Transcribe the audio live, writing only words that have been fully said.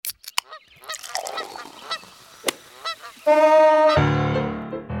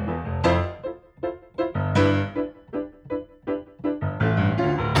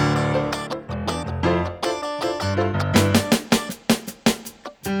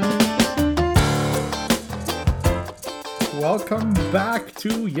Welcome back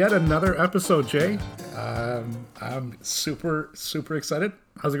to yet another episode, Jay. I'm super excited.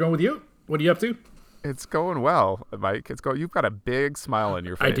 How's it going with you? What are you up to? It's going well, Mike. You've got a big smile on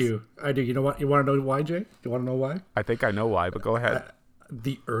your face. I do. You know what? You want to know why, Jay? You want to know why? I think I know why, but go ahead.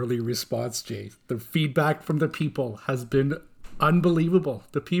 The early response, Jay. The feedback from the people has been unbelievable.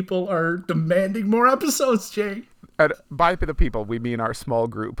 The people are demanding more episodes, Jay. And by the people, we mean our small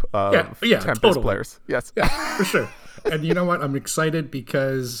group of Tempest totally. players. Yes. Yeah, for sure. And you know what? I'm excited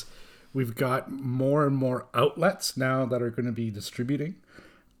because we've got more and more outlets now that are going to be distributing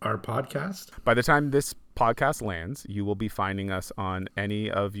our podcast. By the time this podcast lands, you will be finding us on any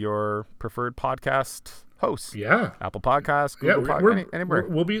of your preferred podcast hosts. Yeah. Apple Podcasts, Google Podcasts, anywhere.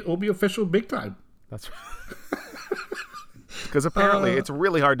 We'll be official big time. That's right. Because apparently it's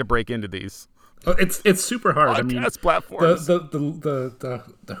really hard to break into these. It's super hard. Podcast platforms.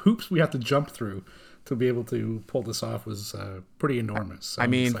 The hoops we have to jump through to be able to pull this off was pretty enormous. So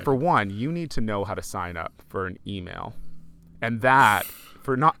for one, you need to know how to sign up for an email, and that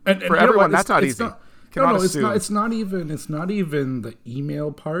for everyone that's not easy. It's not even the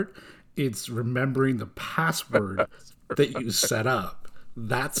email part. It's remembering the password that you set up.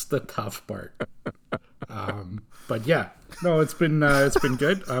 That's the tough part. But yeah, no, it's been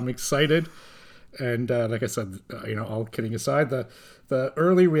good. I'm excited. And like I said, all kidding aside, the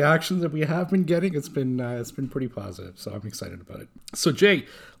early reactions that we have been getting, it's been pretty positive. So I'm excited about it. So Jay,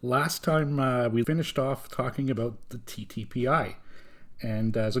 last time we finished off talking about the TTPI,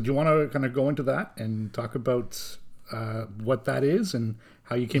 and so do you want to kind of go into that and talk about what that is and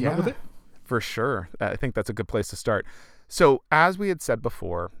how you came up with it? For sure. I think that's a good place to start. So as we had said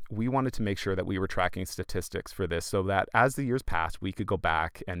before, we wanted to make sure that we were tracking statistics for this so that as the years passed, we could go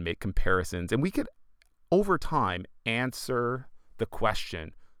back and make comparisons and we could, over time, answer the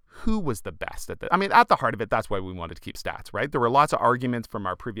question, who was the best at this? I mean, at the heart of it, that's why we wanted to keep stats, right? There were lots of arguments from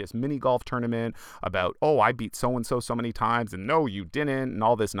our previous mini golf tournament about, I beat so-and-so so many times and no, you didn't and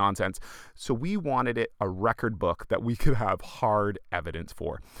all this nonsense. So we wanted a record book that we could have hard evidence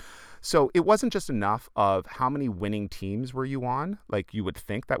for. So it wasn't just enough of how many winning teams were you on, like you would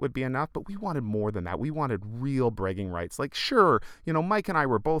think that would be enough, but we wanted more than that. We wanted real bragging rights. Like, sure, Mike and I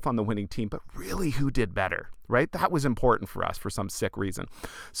were both on the winning team, but really who did better, right? That was important for us for some sick reason.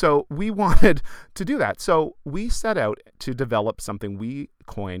 So we wanted to do that. So we set out to develop something we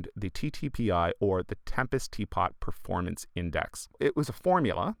coined the TTPI, or the Tempest Teapot Performance Index. It was a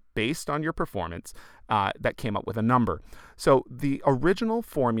formula based on your performance that came up with a number. So the original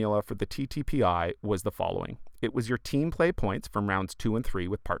formula for the TTPI was the following. It was your team play points from rounds 2 and 3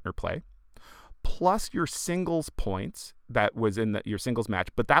 with partner play, plus your singles points that was in your singles match,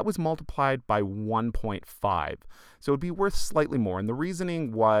 but that was multiplied by 1.5. So it'd be worth slightly more. And the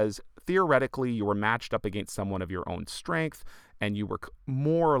reasoning was, theoretically, you were matched up against someone of your own strength, and you were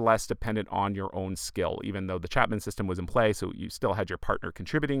more or less dependent on your own skill, even though the Chapman system was in play, so you still had your partner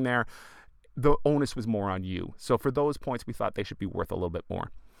contributing there. The onus was more on you. So for those points, we thought they should be worth a little bit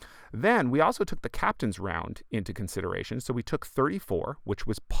more. Then we also took the captain's round into consideration. So we took 34, which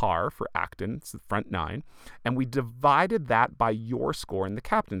was par for Acton's front 9, and we divided that by your score in the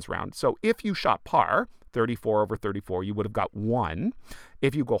captain's round. So if you shot par, 34 over 34, you would have got 1.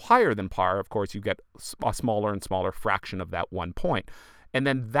 If you go higher than par, of course, you get a smaller and smaller fraction of that 1 point. And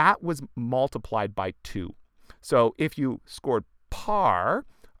then that was multiplied by 2. So if you scored par,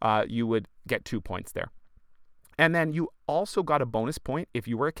 you would get 2 points there. And then you also got a bonus point if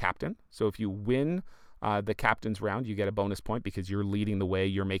you were a captain. So if you win the captain's round, you get a bonus point because you're leading the way,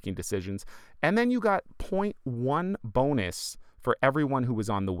 you're making decisions. And then you got 0.1 bonus for everyone who was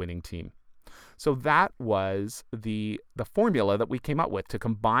on the winning team. So that was the formula that we came up with to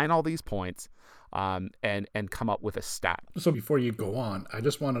combine all these points and come up with a stat. So before you go on, I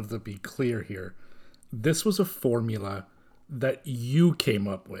just wanted to be clear here. This was a formula that you came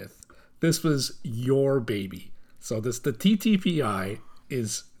up with. This was your baby. So the TTPI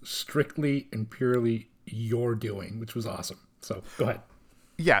is strictly and purely your doing, which was awesome. So go ahead.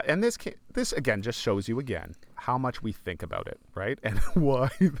 Yeah, and this again just shows you again how much we think about it, right? And why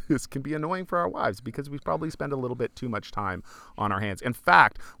this can be annoying for our wives, because we probably spend a little bit too much time on our hands. In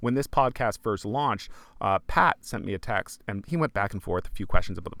fact, when this podcast first launched, Pat sent me a text, and he went back and forth a few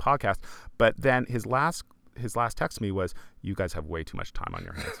questions about the podcast, but then his last text to me was, "You guys have way too much time on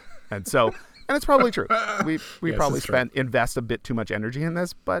your hands." And so And it's probably true. We Yes, probably it's true. invest a bit too much energy in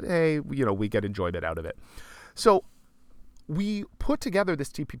this, but hey, we get enjoyment out of it. So we put together this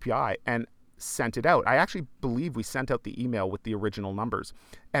TPPI and sent it out. I actually believe we sent out the email with the original numbers.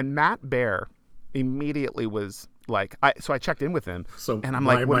 And Matt Bear immediately was like, so I checked in with him, So and I'm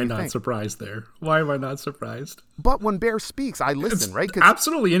why like, am what I do you not think? surprised there? Why am I not surprised? But when Bear speaks, I listen, right? 'Cause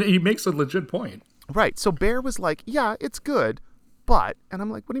Absolutely, and he makes a legit point. right. So Bear was like, yeah, it's good, but, and I'm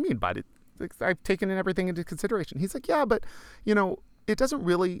like, what do you mean, bud? I've taken everything into consideration. He's like, yeah, but, it doesn't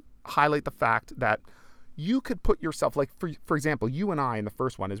really highlight the fact that you could put yourself, like, for example, you and I in the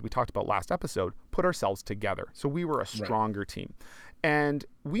first one, as we talked about last episode, put ourselves together. So we were a stronger team. And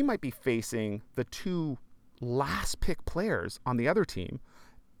we might be facing the two last pick players on the other team.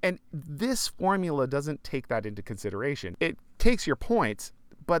 And this formula doesn't take that into consideration. It takes your points,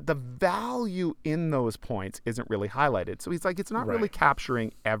 but the value in those points isn't really highlighted. So he's like, it's not really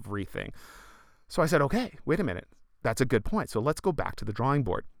capturing everything. So I said, okay, wait a minute. That's a good point. So let's go back to the drawing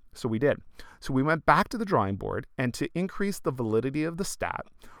board. So we did. So we went back to the drawing board, and to increase the validity of the stat,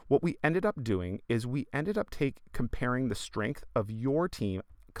 what we ended up doing is we ended up comparing the strength of your team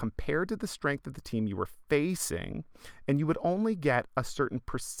compared to the strength of the team you were facing, and you would only get a certain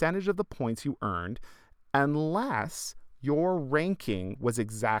percentage of the points you earned unless your ranking was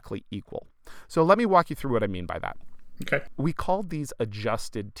exactly equal. So let me walk you through what I mean by that. Okay. We called these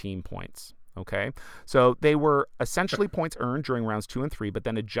adjusted team points. Okay, so they were essentially points earned during rounds 2 and 3, but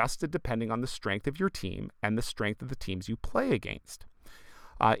then adjusted depending on the strength of your team and the strength of the teams you play against.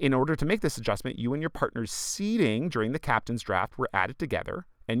 In order to make this adjustment, you and your partner's seeding during the captain's draft were added together,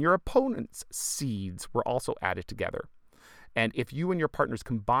 and your opponent's seeds were also added together. And if you and your partner's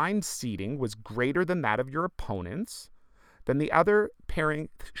combined seeding was greater than that of your opponent's, then the other pairing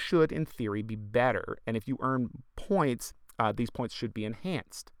should, in theory, be better. And if you earn points, these points should be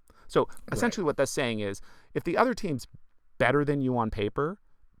enhanced. So essentially what that's saying is, if the other team's better than you on paper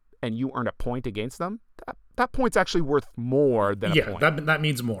and you earn a point against them, that point's actually worth more than a point. Yeah, that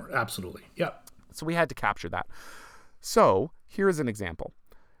means more. Absolutely. Yep. So we had to capture that. So here's an example.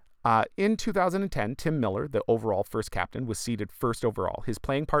 In 2010, Tim Miller, the overall first captain, was seeded first overall. His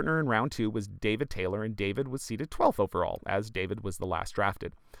playing partner in round 2 was David Taylor, and David was seeded 12th overall, as David was the last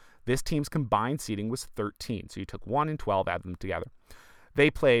drafted. This team's combined seeding was 13, so you took 1 and 12, add them together. They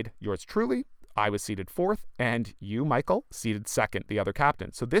played yours truly. I was seeded 4th, and you, Michael, seeded 2nd, the other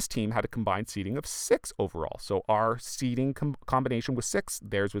captain. So this team had a combined seeding of 6 overall. So our seeding combination was 6,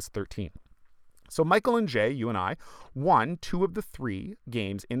 theirs was 13. So Michael and Jay, you and I, won 2 of the 3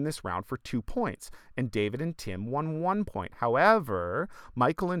 games in this round for 2 points, and David and Tim won 1 point. However,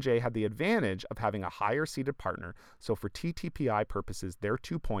 Michael and Jay had the advantage of having a higher seeded partner, so for TTPI purposes, their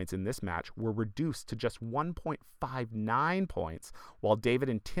 2 points in this match were reduced to just 1.59 points, while David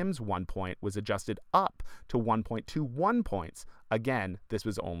and Tim's 1 point was adjusted up to 1.21 points. Again, this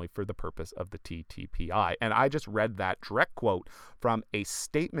was only for the purpose of the TTPI. And I just read that direct quote from a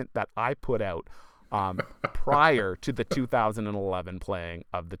statement that I put out prior to the 2011 playing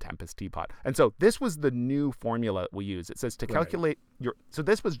of the Tempest Teapot. And so this was the new formula we use. It says to calculate your... So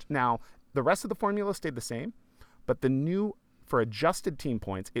this was now... The rest of the formula stayed the same, but the new... For adjusted team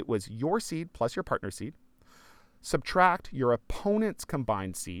points, it was your seed plus your partner seed. Subtract your opponent's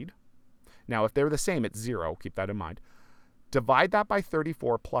combined seed. Now, if they're the same, it's 0. Keep that in mind. Divide that by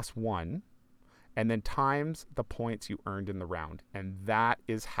 34 plus 1, and then times the points you earned in the round. And that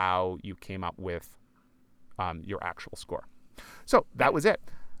is how you came up with your actual score. So that was it.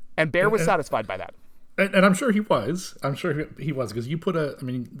 And Bear was satisfied by that. And I'm sure he was. I'm sure he was, because you put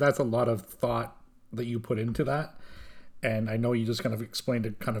that's a lot of thought that you put into that. And I know you just kind of explained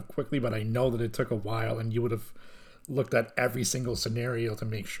it kind of quickly, but I know that it took a while, and you would have looked at every single scenario to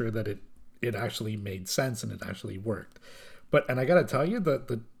make sure that it actually made sense and it actually worked. And I got to tell you that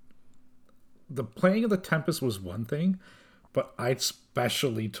the playing of the Tempest was one thing, but I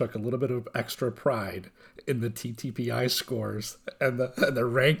especially took a little bit of extra pride in the TTPI scores and the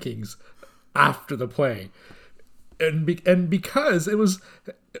rankings after the play. And because it was,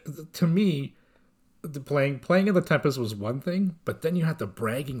 to me, the playing of the Tempest was one thing, but then you had the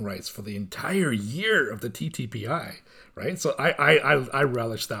bragging rights for the entire year of the TTPI, right? So I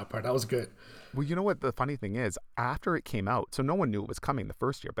relished that part. That was good. Well, you know what the funny thing is? After it came out, so no one knew it was coming the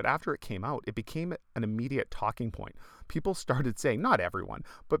first year, but after it came out, it became an immediate talking point. People started saying, not everyone,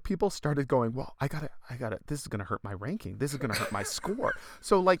 but people started going, well, I got it. This is going to hurt my ranking. This is going to hurt my score.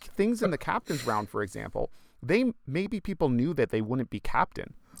 So like things in the captain's round, for example, maybe people knew that they wouldn't be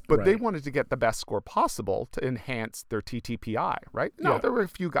captain, but they wanted to get the best score possible to enhance their TTPI, right? No, there were a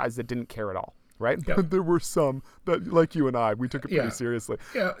few guys that didn't care at all. right? Yep. But there were some that, like you and I, we took it pretty seriously.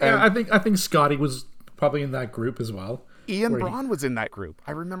 Yeah, And I think Scotty was probably in that group as well. Ian Braun was in that group.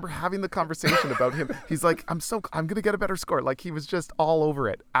 I remember having the conversation about him. He's like, I'm going to get a better score. Like, he was just all over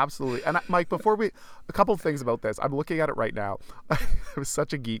it. Absolutely. And Mike, a couple of things about this. I'm looking at it right now. I was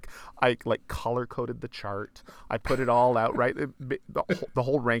such a geek. I like color coded the chart. I put it all out, right? The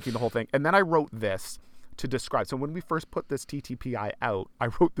whole ranking, the whole thing. And then I wrote this to describe. So when we first put this TTPI out, I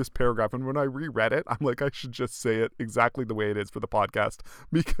wrote this paragraph, and when I reread it, I'm like, I should just say it exactly the way it is for the podcast,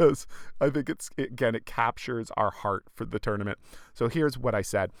 because I think it captures our heart for the tournament. So here's what I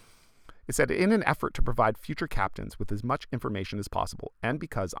said. It said, in an effort to provide future captains with as much information as possible, and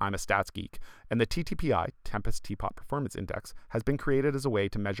because I'm a stats geek, and the TTPI, Tempest Teapot Performance Index, has been created as a way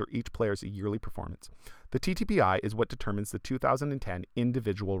to measure each player's yearly performance. The TTPI is what determines the 2010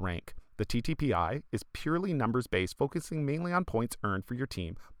 individual rank. The TTPI is purely numbers-based, focusing mainly on points earned for your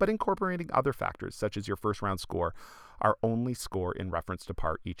team, but incorporating other factors, such as your first-round score, our only score in reference to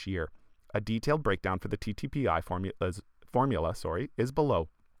par each year. A detailed breakdown for the TTPI formula is below.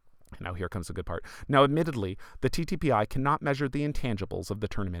 Now here comes the good part. Now, admittedly, the TTPI cannot measure the intangibles of the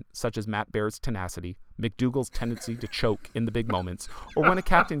tournament, such as Matt Bair's tenacity, McDougall's tendency to choke in the big moments, or when a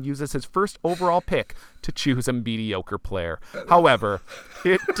captain uses his first overall pick to choose a mediocre player. However,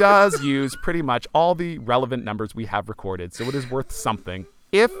 it does use pretty much all the relevant numbers we have recorded, so it is worth something.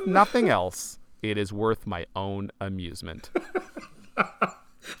 If nothing else, it is worth my own amusement.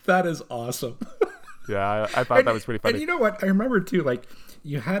 That is awesome. Yeah, I thought that was pretty funny. And you know what? I remember too, like,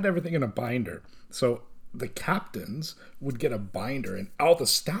 you had everything in a binder. So the captains would get a binder and all the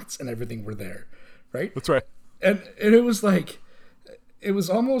stats and everything were there, right? That's right. And it was like, it was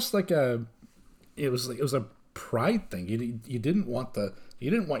almost like it was a pride thing. You didn't want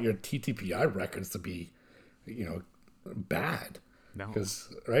your TTPI records to be, bad. No. Because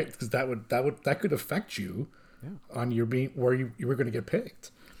that could affect you on your being where you were going to get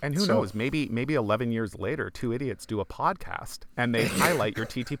picked. And who knows, maybe 11 years later, two idiots do a podcast and they highlight your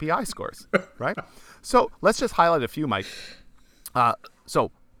TTPI scores, right? So let's just highlight a few, Mike. The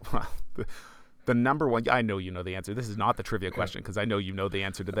number one, I know you know the answer. This is not the trivia question because I know you know the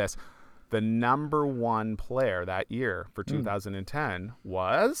answer to this. The number one player that year for 2010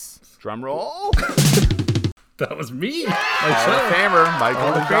 was, drum roll. That was me. Hall of Famer,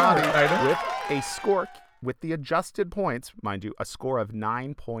 Michael Najati, with a score. With the adjusted points, mind you, a score of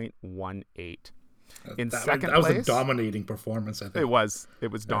 9.18. In second place, that was a dominating performance, I think. It was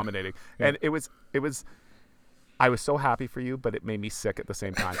dominating. Yeah. And it was I was so happy for you, but it made me sick at the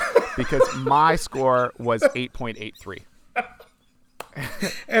same time because my score was 8.83.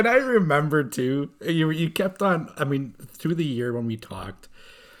 And I remember too, you kept on, I mean, through the year when we talked,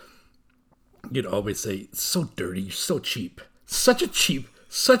 you'd always say, so dirty, so cheap. Such a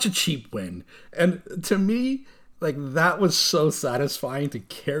cheap win. And to me, like, that was so satisfying to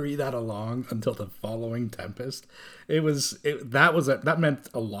carry that along until the following Tempest. That meant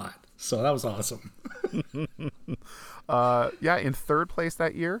a lot. So that was awesome. In third place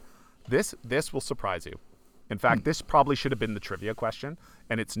that year, this will surprise you. In fact, this probably should have been the trivia question,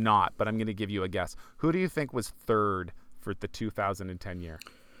 and it's not, but I'm going to give you a guess. Who do you think was third for the 2010 year?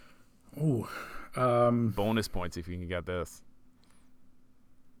 Ooh. Bonus points if you can get this.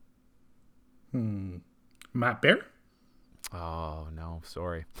 Matt Bair? Oh, no,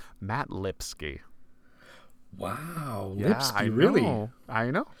 sorry. Matt Lipsky. Wow, yeah, Lipsky, really?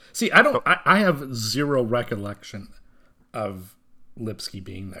 I know. See, I have zero recollection of Lipsky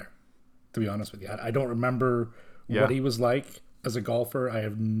being there, to be honest with you. I don't remember what he was like as a golfer. I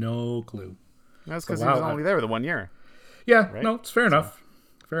have no clue. That's because he was only there the 1 year. Yeah, right? No, it's fair enough.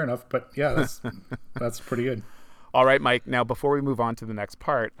 Fair enough, but yeah, that's pretty good. All right, Mike, now before we move on to the next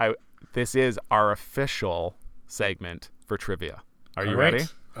part, this is our official segment for trivia. Are you ready?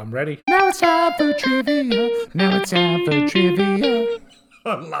 I'm ready. Now it's time for trivia.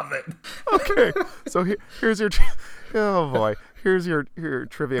 I love it. Okay, so here's your here's your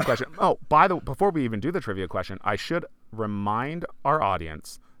trivia question. Oh, before we even do the trivia question, I should remind our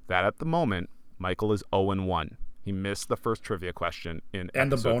audience that at the moment Michael is 0-1. He missed the first trivia question in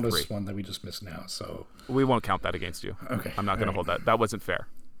and episode the bonus 3. one that we just missed now. So we won't count that against you. Okay, I'm not going to hold that. That wasn't fair.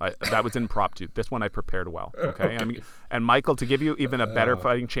 That was impromptu. This one I prepared well. Okay. And Michael, to give you even a better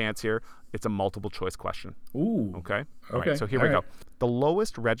fighting chance here, it's a multiple choice question. Ooh. Okay. All right. So here we go. The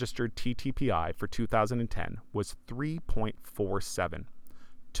lowest registered TTPI for 2010 was 3.47.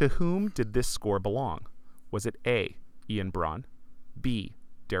 To whom did this score belong? Was it A, Ian Braun, B,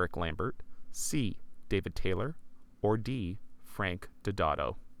 Derek Lambert, C, David Taylor, or D, Frank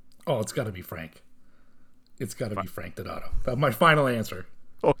Donato? Oh, it's got to be Frank. It's got to be Frank Donato. That's my final answer.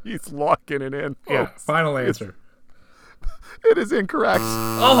 Oh, he's locking it in. Yeah, folks. final answer. It is incorrect.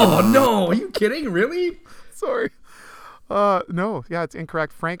 Oh, no. Are you kidding? Really? Sorry. No, yeah, it's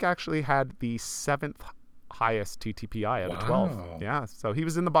incorrect. Frank actually had the 7th highest TTPI out of 12. Yeah, so he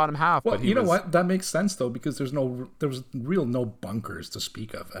was in the bottom half. Well, but he you know was... what? That makes sense, though, because there was no bunkers to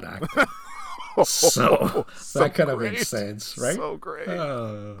speak of at Acton. So that kind of makes sense, right? So great.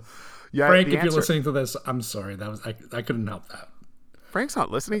 Yeah, Frank, if you're listening to this, I'm sorry. I couldn't help that. Frank's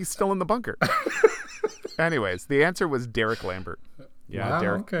not listening. He's still in the bunker. Anyways, the answer was Derek Lambert. Yeah,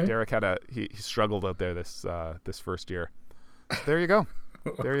 wow, Derek had he struggled out there this first year. There you go.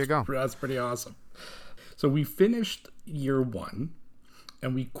 There you go. That's pretty awesome. So we finished year 1,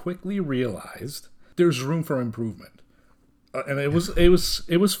 and we quickly realized there's room for improvement. And it was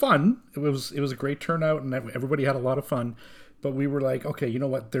fun. It was a great turnout, and everybody had a lot of fun. But we were like, okay, you know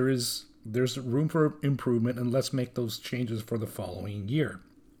what? There's room for improvement, and let's make those changes for the following year.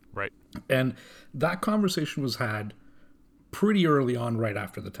 Right. And that conversation was had pretty early on, right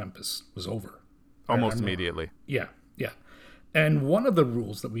after the Tempest was over. Almost immediately. Yeah. And one of the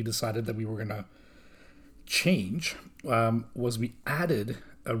rules that we decided that we were going to change was we added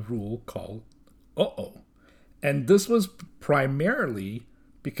a rule called uh-oh. And this was primarily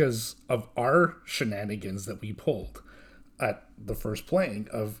because of our shenanigans that we pulled at the first playing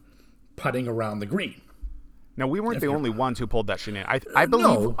of putting around the green. Now, we weren't the only ones who pulled that shenanigan. I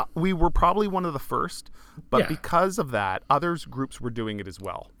believe we were probably one of the first, but because of that, others groups were doing it as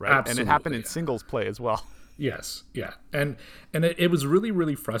well, right? Absolutely, and it happened in singles play as well. Yes, yeah. And it was really,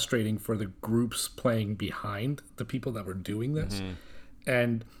 really frustrating for the groups playing behind the people that were doing this. Mm-hmm.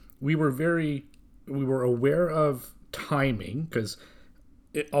 And we were aware of timing, because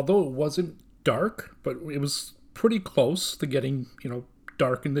although it wasn't dark, but it was pretty close to getting,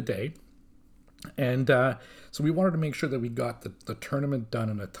 dark in the day. And so we wanted to make sure that we got the tournament done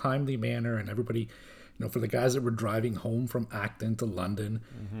in a timely manner, and everybody, for the guys that were driving home from Acton to London,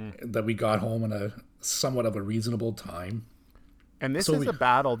 that we got home in a somewhat of a reasonable time. And this is a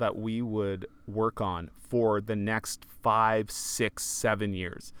battle that we would work on for the next 5, 6, 7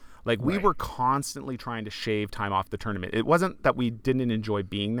 years. Like, we were constantly trying to shave time off the tournament. It wasn't that we didn't enjoy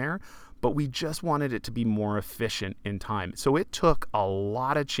being there, but we just wanted it to be more efficient in time. So it took a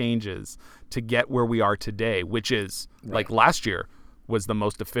lot of changes to get where we are today, which is like last year was the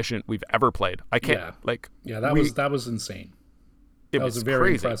most efficient we've ever played. I can't that was insane. That was very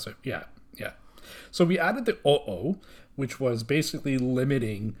crazy. Impressive. Yeah. So we added the uh-oh, which was basically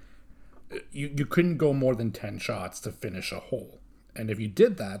limiting. You couldn't go more than 10 shots to finish a hole, and if you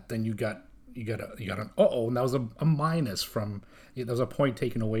did that, then you got an uh-oh, and that was a minus from. That was a point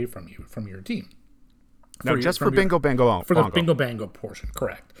taken away from you, from your team. No, just for bingo bango. For the bingo bango portion,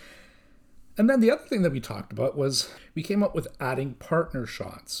 correct. And then the other thing that we talked about was we came up with adding partner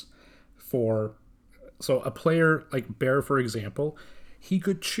shots so a player like Bear, for example, he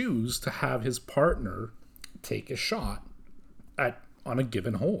could choose to have his partner take a shot on a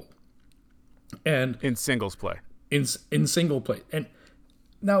given hole. And in singles play. In single play. And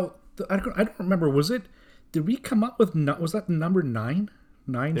now, I don't remember, did we come up with, was that number 9?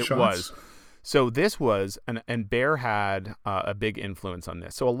 9 shots? It was. So this was, and Bear had a big influence on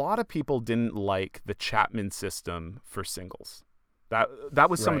this. So a lot of people didn't like the Chapman system for singles. That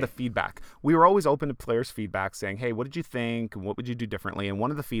was some of the feedback. We were always open to players' feedback, saying, hey, what did you think? And what would you do differently? And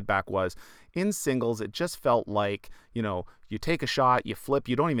one of the feedback was, in singles, it just felt like, you take a shot, you flip,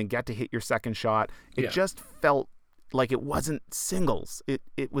 you don't even get to hit your second shot. It just felt like it wasn't singles.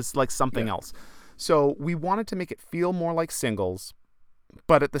 It was like something else. So we wanted to make it feel more like singles,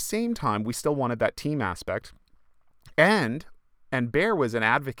 but at the same time, we still wanted that team aspect. And Bear was an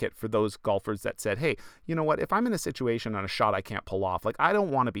advocate for those golfers that said, hey, you know what? If I'm in a situation on a shot I can't pull off, like, I don't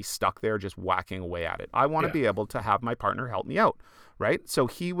want to be stuck there just whacking away at it. I want to be able to have my partner help me out, right? So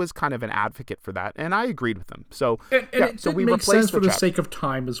he was kind of an advocate for that, and I agreed with him. So so we replaced sense for the sake of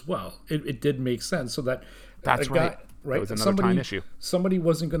time as well. It did make sense so that that's right. That was another time issue. Somebody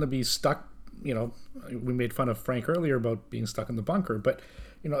wasn't going to be stuck. We made fun of Frank earlier about being stuck in the bunker, but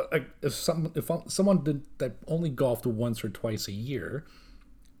if someone that only golfed once or twice a year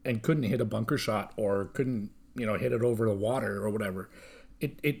and couldn't hit a bunker shot or couldn't hit it over the water or whatever,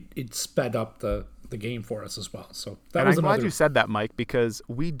 it sped up the game for us as well. So I'm glad you said that, Mike, because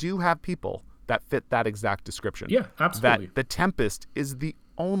we do have people that fit that exact description. Yeah, absolutely. That the Tempest is the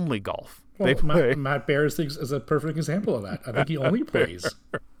only golf they play. Matt Bear is a perfect example of that. I think he only plays.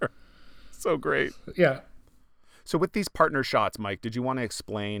 So great. Yeah. So with these partner shots, Mike, did you want to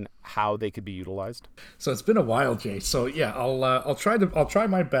explain how they could be utilized? So it's been a while, Jay. So yeah, I'll try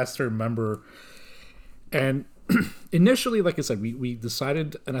my best to remember. And initially, like I said, we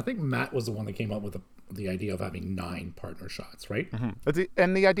decided, and I think Matt was the one that came up with the idea of having 9 partner shots, right?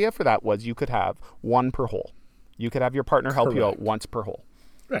 And the idea for that was you could have one per hole. You could have your partner help you out once per hole.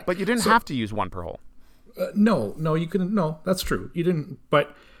 Right. But you didn't have to use one per hole. No, you couldn't. No, that's true. You didn't.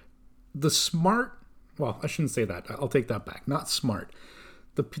 But the smart, well, I shouldn't say that. I'll take that back. Not smart.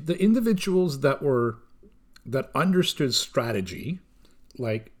 The individuals that understood strategy,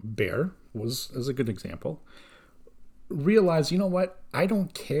 like Bear is a good example, realized, you know what? I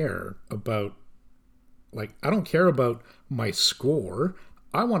don't care about my score.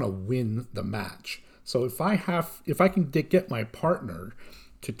 I want to win the match. So if I can get my partner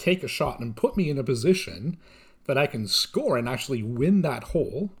to take a shot and put me in a position that I can score and actually win that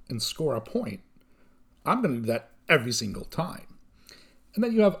hole and score a point, I'm going to do that every single time. And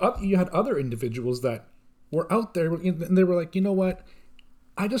then you had other individuals that were out there and they were like, you know what?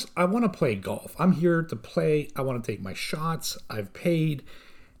 I want to play golf. I'm here to play. I want to take my shots. I've paid.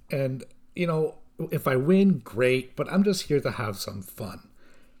 And, if I win, great. But I'm just here to have some fun.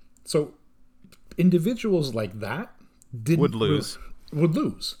 So individuals like that would lose.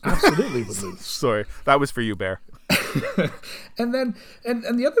 Absolutely would lose. Sorry. That was for you, Bear. And then,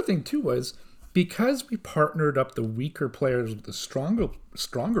 and the other thing too was, because we partnered up the weaker players with the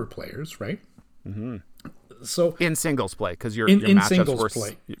stronger players, right? Mm-hmm. So in singles play, because your in matchups singles were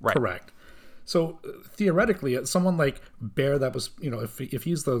play, right. Correct. So theoretically, someone like Bear, that was if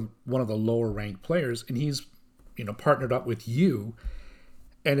he's one of the lower ranked players and he's partnered up with you,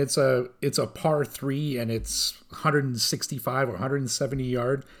 and it's a par 3 and it's 165 or 170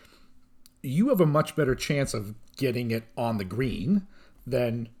 yard, you have a much better chance of getting it on the green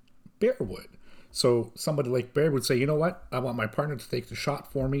than Bear would. So somebody like Bear would say, you know what, I want my partner to take the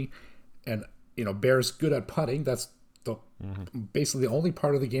shot for me, and Bear's good at putting. That's basically the only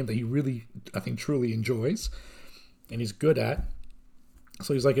part of the game that he really, I think, truly enjoys, and he's good at.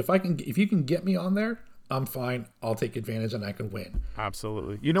 So he's like, if you can get me on there, I'm fine. I'll take advantage and I can win.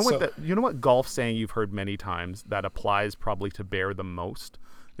 Absolutely. You know what golf saying you've heard many times that applies probably to Bear the most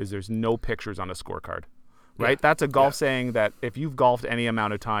is there's no pictures on a scorecard. Right? Yeah. That's a golf saying that if you've golfed any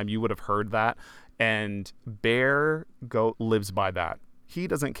amount of time, you would have heard that. And Bear lives by that. He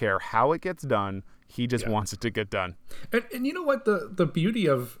doesn't care how it gets done. He just wants it to get done. And you know what? The beauty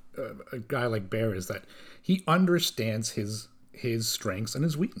of a guy like Bear is that he understands his strengths and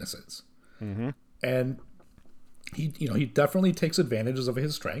his weaknesses. Mm-hmm. And he definitely takes advantages of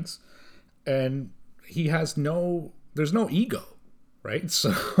his strengths, and there's no ego, right?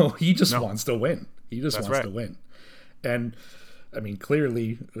 So he just wants to win. He just wants to win. And I mean,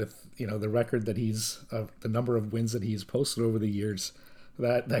 clearly with, the record that the number of wins that he's posted over the years,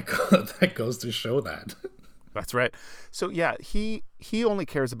 that goes to show that. That's right. So yeah, he only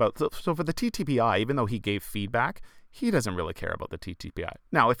cares about, so for the TTPI, even though he gave feedback, he doesn't really care about the TTPI.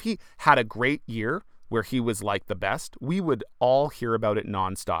 Now, if he had a great year where he was like the best, we would all hear about it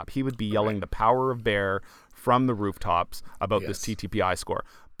nonstop. He would be yelling the power of Bear from the rooftops about this TTPI score.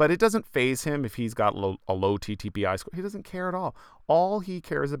 But it doesn't faze him if he's got a low TTPI score. He doesn't care at all. All he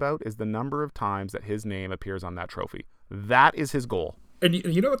cares about is the number of times that his name appears on that trophy. That is his goal. And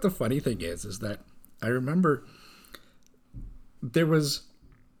you know what the funny thing is that I remember it was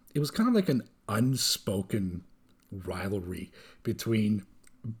kind of like an unspoken rivalry between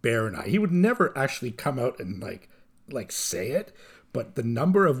Bear and I. He would never actually come out and like say it, but the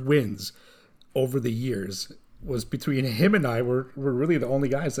number of wins over the years was between him and I were really the only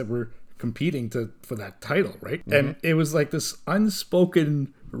guys that were competing for that title, right? Mm-hmm. And it was like this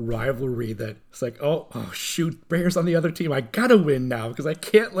unspoken rivalry that it's like, oh shoot, Bear's on the other team. I gotta win now because I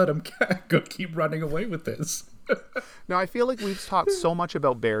can't let him keep running away with this. Now, I feel like we've talked so much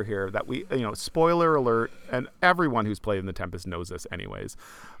about Bear here that we, spoiler alert, and everyone who's played in the Tempest knows this anyways.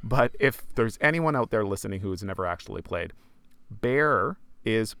 But if there's anyone out there listening who has never actually played, Bear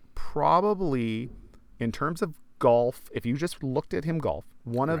is probably, in terms of golf, if you just looked at him golf,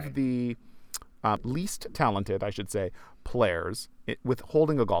 one of the least talented, I should say, players with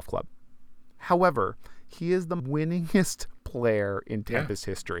holding a golf club. However, he is the winningest player in Tempest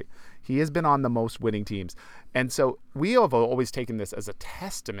history. He has been on the most winning teams. And so we have always taken this as a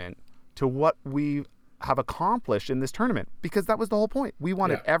testament to what we have accomplished in this tournament, because that was the whole point. We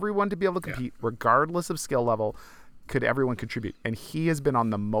wanted everyone to be able to compete regardless of skill level. Could everyone contribute? And he has been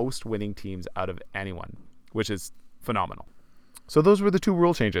on the most winning teams out of anyone, which is phenomenal. So those were the two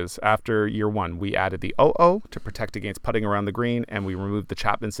rule changes after year one. We added the OO to protect against putting around the green, and we removed the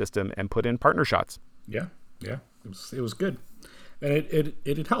Chapman system and put in partner shots. Yeah. It was good. And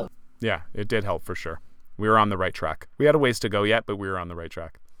it helped. Yeah, it did help for sure. We were on the right track. We had a ways to go yet, but we were on the right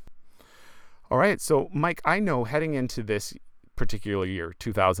track. All right. So, Mike, I know heading into this particular year,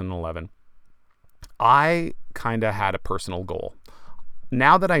 2011, I kind of had a personal goal.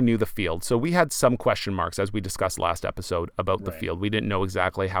 Now that I knew the field, so we had some question marks, as we discussed last episode, about the field. We didn't know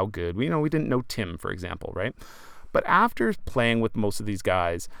exactly how good. We didn't know Tim, for example, right? But after playing with most of these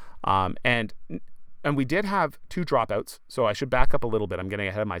guys, and we did have 2 dropouts, so I should back up a little bit. I'm getting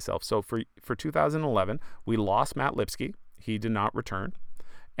ahead of myself. So for 2011, we lost Matt Lipsky. He did not return.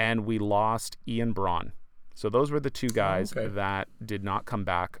 And we lost Ian Braun. So those were the 2 guys that did not come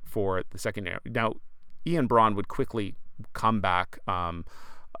back for the second year. Now, Ian Braun would quickly come back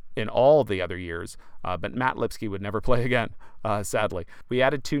in all the other years, but Matt Lipsky would never play again, sadly. We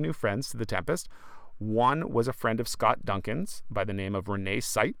added 2 new friends to the Tempest. One was a friend of Scott Duncan's by the name of Renee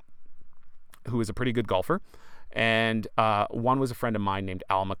Sight, who is a pretty good golfer. And one was a friend of mine named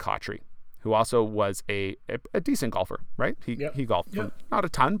Al McCautry, who also was a decent golfer, right? He golfed. Not a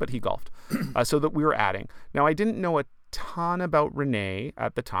ton, but he golfed. So that we were adding. Now, I didn't know a ton about Renee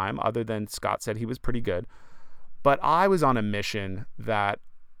at the time, other than Scott said he was pretty good. But I was on a mission that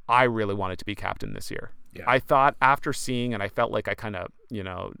I really wanted to be captain this year. Yeah. I thought after seeing, and I felt like I kind of,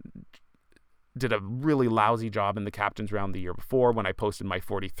 did a really lousy job in the captain's round the year before when I posted my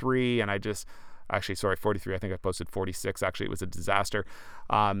 43, and 43. I think I posted 46. Actually, it was a disaster.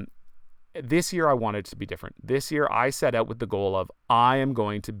 This year I wanted to be different. This year I set out with the goal of I am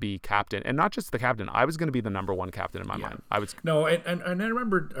going to be captain, and not just the captain. I was going to be the number 1 captain in my mind. I was and I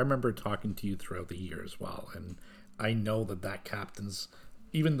remember talking to you throughout the year as well, and I know that captain's,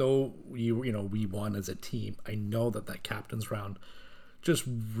 even though we won as a team, I know that captain's round just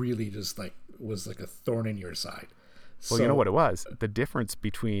really was like a thorn in your side. Well, you know what it was? The difference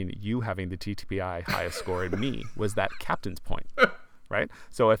between you having the TTPI highest score and me was that captain's point. Right?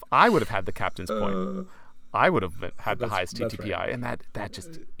 So if I would have had the captain's point, I would have had the highest TTPI, right. And that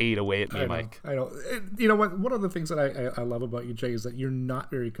just ate away at me, Mike. I know. You know what? One of the things that I love about you, Jay, is that you're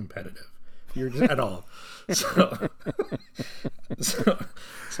not very competitive. You're just at all.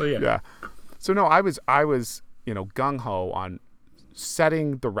 So yeah. Yeah. So no, I was gung ho on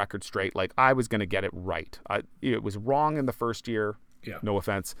setting the record straight. Like I was going to get it right. It was wrong in the first year. Yeah. No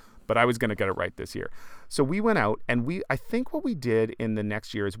offense. But I was going to get it right this year. So we went out, and I think what we did in the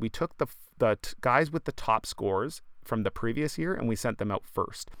next year is we took the guys with the top scores from the previous year, and we sent them out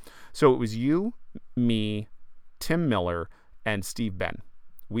first. So it was you, me, Tim Miller, and Steve Ben.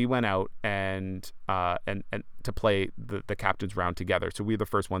 We went out and to play the captain's round together. So we were the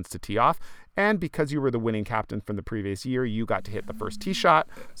first ones to tee off. And because you were the winning captain from the previous year, you got to hit the first tee shot.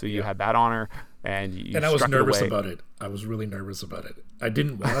 So you had that honor. And I was nervous about it. I was really nervous about it. I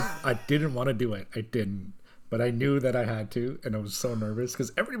didn't want to do it. I didn't. But I knew that I had to. And I was so nervous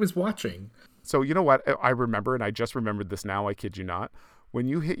because everybody was watching. So you know what? I remember, and I just remembered this now. I kid you not. When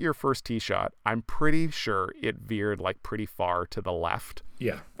you hit your first tee shot, I'm pretty sure it veered like pretty far to the left.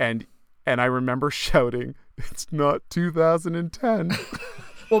 Yeah. And I remember shouting, "It's not 2010."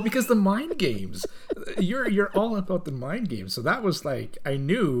 Well, because the mind games, you're all about the mind games. So that was like, I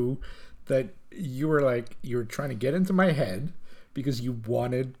knew that you were trying to get into my head because you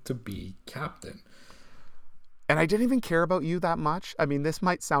wanted to be captain. And I didn't even care about you that much. I mean, this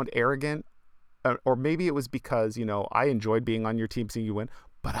might sound arrogant. Or maybe it was because, I enjoyed being on your team seeing you win,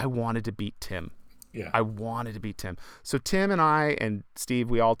 but I wanted to beat Tim. Yeah. I wanted to beat Tim. So Tim and I and Steve,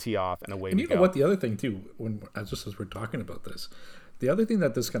 we all tee off and away we go. And you know what? The other thing too, as we're talking about this, the other thing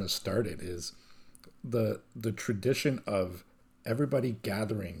that this kind of started is the tradition of everybody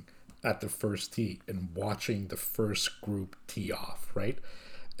gathering at the first tee and watching the first group tee off, right?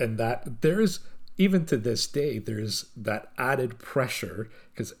 And that there's, even to this day, there's that added pressure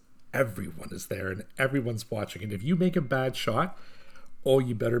because everyone is there and everyone's watching, and if you make a bad shot,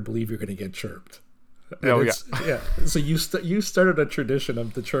 you better believe you're going to get chirped. Yeah. So you started a tradition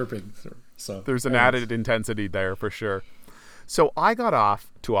of the chirping. So there's an added intensity there for sure. So I got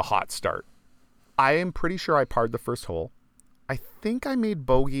off to a hot start. I am pretty sure I parred the first hole. I think I made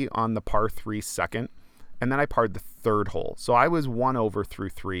bogey on the par 3 second, and then I parred the third hole. So I was 1 over through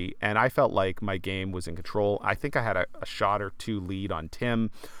 3, and I felt like my game was in control. I think I had a shot or 2 lead on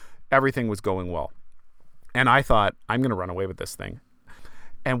Tim. Everything was going well. And I thought, I'm going to run away with this thing.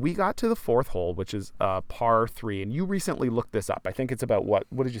 And we got to the fourth hole, which is par 3. And you recently looked this up. I think it's about, what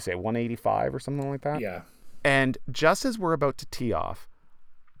did you say, 185 or something like that? Yeah. And just as we're about to tee off,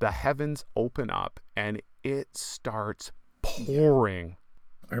 the heavens open up and it starts pouring.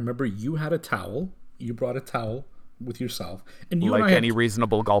 I remember you had a towel. You brought a towel with yourself, and you like and I any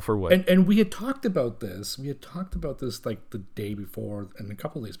reasonable golfer would. And we had talked about this. We had talked about this like the day before and a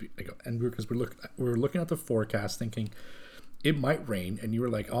couple of days ago. And we were looking at the forecast, thinking, it might rain, and you were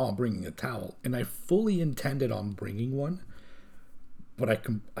like, "Oh, I'm bringing a towel," and I fully intended on bringing one, but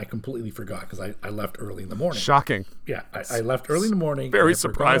I completely forgot because I left early in the morning. Shocking. Yeah, I left early in the morning. Very I forgot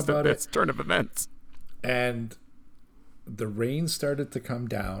surprised at about this it, turn of events. and the rain started to come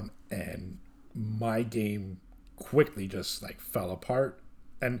down, and my game quickly just like fell apart.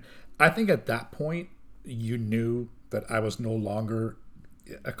 And I think at that point you knew that I was no longer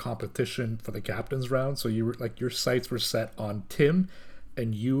a competition for the captain's round, so you were like, your sights were set on Tim,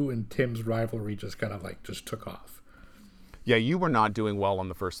 and you and Tim's rivalry just kind of like just took off. Yeah, you were not doing well on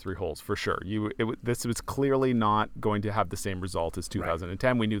the first 3 holes for sure. This was clearly not going to have the same result as 2010.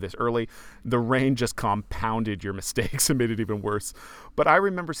 Right. We knew this early. The rain just compounded your mistakes and made it even worse. But I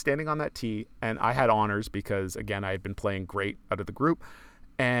remember standing on that tee, and I had honors because, again, I had been playing great out of the group,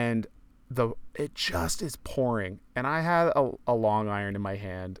 and it just is pouring. And I had a long iron in my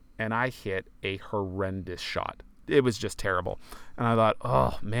hand, and I hit a horrendous shot. It was just terrible. And I thought,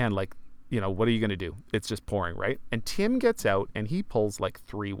 oh, man, like, what are you going to do? It's just pouring, right? And Tim gets out and he pulls like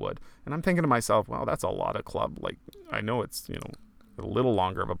 3 wood. And I'm thinking to myself, well, that's a lot of club. Like, I know it's, a little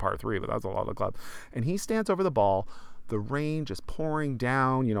longer of a par 3, but that's a lot of club. And he stands over the ball, the rain just pouring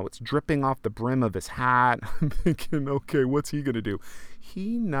down, it's dripping off the brim of his hat. I'm thinking, okay, what's he going to do?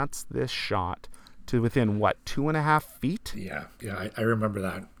 He nuts this shot to within, 2.5 feet? Yeah, I remember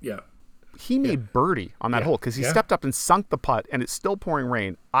that. Yeah. He made birdie on that hole because he stepped up and sunk the putt, and it's still pouring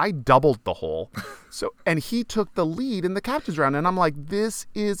rain. I doubled the hole. And he took the lead in the captain's round, and I'm like, this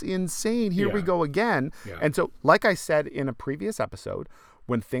is insane. Here we go again. Yeah. And so, like I said in a previous episode,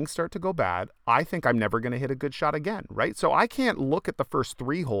 when things start to go bad, I think I'm never going to hit a good shot again, right? So I can't look at the first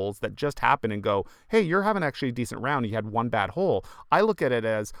 3 holes that just happened and go, hey, you're having actually a decent round. You had 1 bad hole. I look at it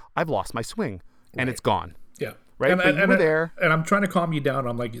as I've lost my swing, and it's gone. Yeah. Right, but you were there, and I'm trying to calm you down.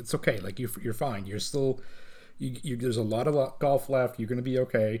 I'm like, it's okay. Like you're fine. You're still, there's a lot of golf left. You're going to be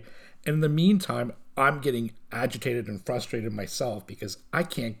okay. And in the meantime, I'm getting agitated and frustrated myself because I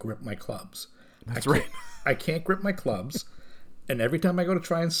can't grip my clubs. That's right. I can't grip my clubs, and every time I go to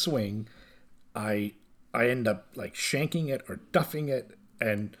try and swing, I end up like shanking it or duffing it,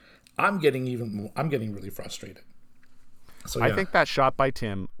 and I'm getting really frustrated. So, I think that shot by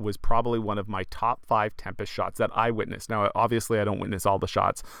Tim was probably one of my top 5 Tempest shots that I witnessed. Now, obviously, I don't witness all the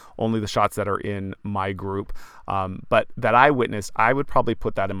shots, only the shots that are in my group. But that I witnessed, I would probably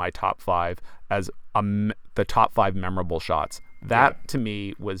put that in my top 5 as the top 5 memorable shots. That, to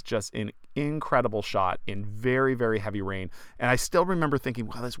me, was just an incredible shot in very, very heavy rain. And I still remember thinking,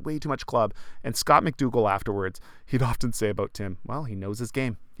 wow, that's way too much club. And Scott McDougall afterwards, he'd often say about Tim, well, he knows his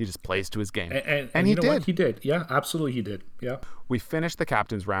game. He just plays to his game. And he did. What? He did. Yeah, absolutely he did. Yeah. We finished the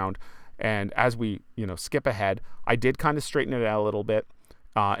captain's round. And as we, skip ahead, I did kind of straighten it out a little bit.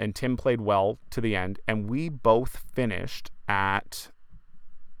 And Tim played well to the end. And we both finished at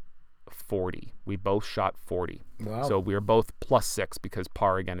 40. We both shot 40. Wow. So we were both +6 because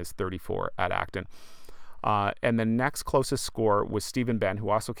par again is 34 at Acton. And the next closest score was Stephen Ben,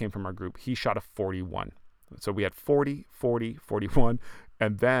 who also came from our group. He shot a 41. So we had 40, 40, 41.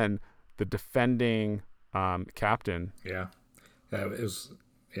 And then the defending captain. Yeah. It was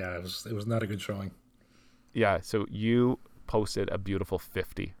not a good showing. Yeah. So you posted a beautiful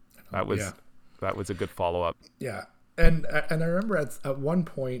 50. That was a good follow-up. Yeah. And I remember at one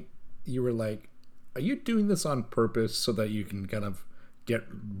point, you were like, are you doing this on purpose so that you can kind of get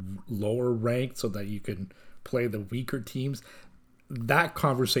lower ranked so that you can play the weaker teams? That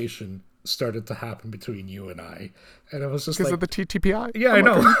conversation started to happen between you and I. And it was just because of the TTPI? Yeah, I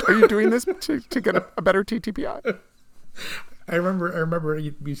know. Are you doing this to get a better TTPI? I remember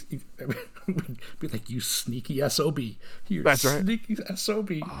you'd be like, you sneaky SOB. That's right. Sneaky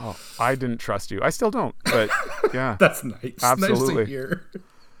SOB. Oh, I didn't trust you. I still don't, but yeah. That's nice. Absolutely. Nice to hear.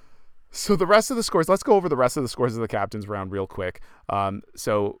 So the rest of the scores, let's go over the rest of the scores of the captain's round real quick.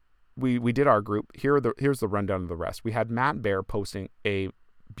 So we did our group. Here's the rundown of the rest. We had Matt Bear posting a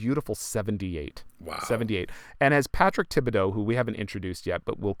beautiful 78. Wow. 78. And as Patrick Thibodeau, who we haven't introduced yet,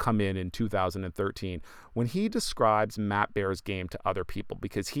 but will come in 2013, when he describes Matt Bear's game to other people,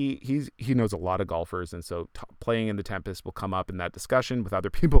 because he knows a lot of golfers, and so playing in the Tempest will come up in that discussion with other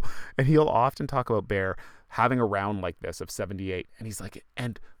people, and he'll often talk about Bear having a round like this of 78, and he's like,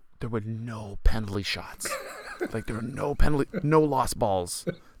 and there were no penalty shots. Like there were no lost balls.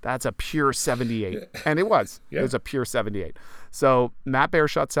 That's a pure 78. And it was. Yeah. It was a pure 78. So Matt Bear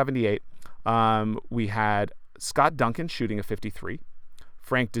shot 78. We had Scott Duncan shooting a 53.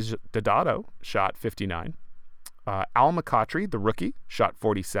 Frank Dodato shot 59. Al McCautry, the rookie, shot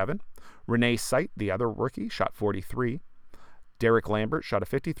 47. Renee Sight, the other rookie, shot 43. Derek Lambert shot a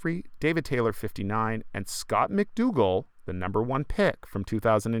 53. David Taylor, 59. And Scott McDougall, the number 1 pick from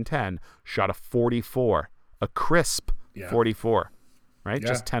 2010, shot a 44, a crisp 44, right?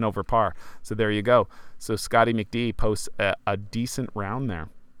 Just 10 over par. So there you go. So Scotty McD posts a decent round there.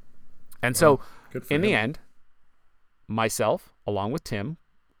 And so in the end, myself, along with Tim,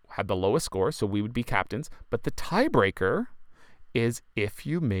 had the lowest score, so we would be captains. But the tiebreaker is if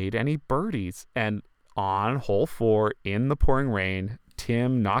you made any birdies. And on hole 4 in the pouring rain,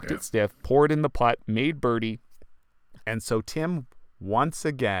 Tim knocked it stiff, poured in the putt, made birdie. And so Tim, once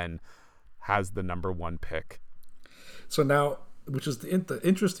again, has the number 1 pick. So now, which is the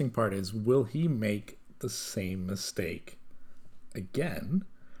interesting part is, will he make the same mistake again?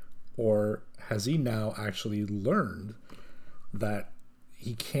 Or has he now actually learned that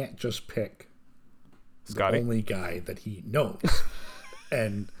he can't just pick Scotty, the only guy that he knows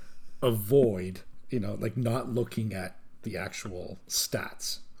and avoid, like not looking at the actual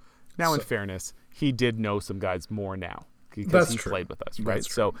stats? Now, in fairness, he did know some guys more now because he played with us, right?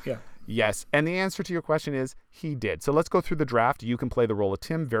 So, yes. And the answer to your question is he did. So let's go through the draft. You can play the role of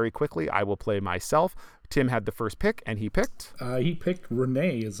Tim very quickly. I will play myself. Tim had the first pick, and he picked? He picked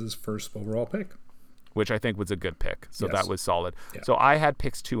Renee as his first overall pick, which I think was a good pick. So that was solid. Yeah. So I had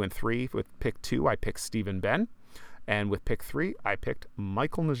picks 2 and 3. With pick 2, I picked Stephen Ben. And with pick 3, I picked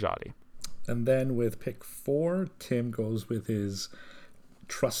Michael Najati. And then with pick 4, Tim goes with his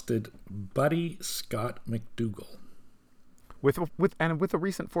trusted buddy, Scott McDougal. With a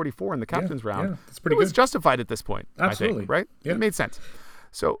recent 44 in the captain's round, that's pretty it was good. Justified at this point. Absolutely. I think, right? Yeah. It made sense.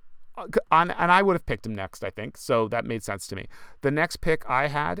 So, and I would have picked him next, I think. So that made sense to me. The next pick I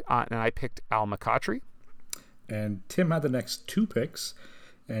had, and I picked Al McCautry. And Tim had the next 2 picks,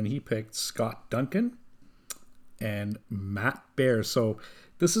 and he picked Scott Duncan and Matt Bear. So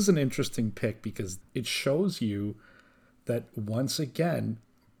this is an interesting pick because it shows you that once again,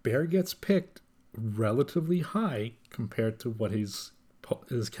 Bear gets picked relatively high compared to what his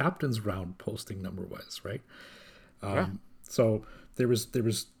captain's round posting number was, right? So there was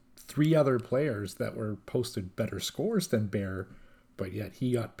 3 other players that were posted better scores than Bear, but yet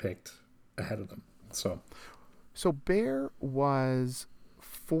he got picked ahead of them. So Bear was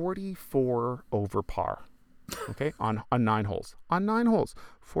 44 over par, okay, on 9 holes. On 9 holes,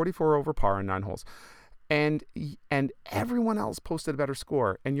 44 over par on 9 holes. And everyone else posted a better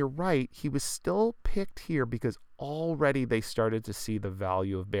score. And you're right, he was still picked here because already they started to see the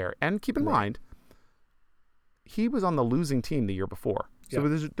value of Bear. And keep in mind, he was on the losing team the year before. So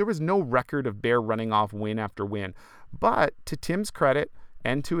there was no record of Bear running off win after win. But to Tim's credit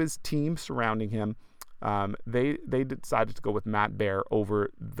and to his team surrounding him, they decided to go with Matt Bear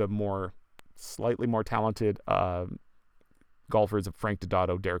over the slightly more talented golfers of Frank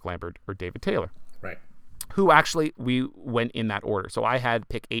Donato, Derek Lambert, or David Taylor. Right. Who actually, we went in that order. So I had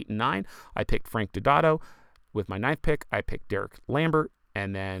pick 8 and 9. I picked Frank Donato. With my 9th pick, I picked Derek Lambert.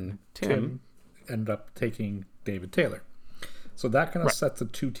 And then Tim ended up taking David Taylor. So that kind of set the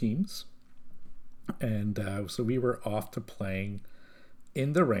 2 teams. And so we were off to playing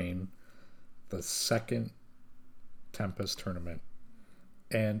in the rain the second Tempest tournament.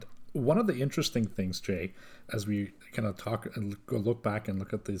 And one of the interesting things, Jay, as we kind of talk and go look back and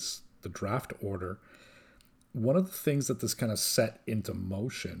look at the draft order, one of the things that this kind of set into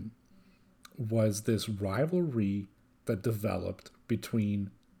motion was this rivalry that developed between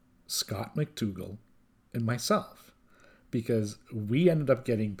Scott McDougal and myself, because we ended up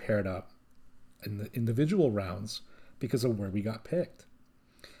getting paired up in the individual rounds because of where we got picked.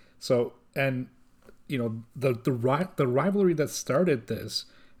 So, and the rivalry that started this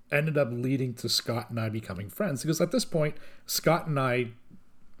ended up leading to Scott and I becoming friends, because at this point, Scott and I,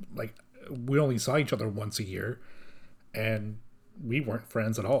 we only saw each other once a year, and we weren't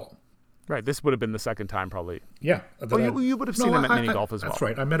friends at all. Right. This would have been the second time, probably. Yeah. You would have seen him at mini golf as well. That's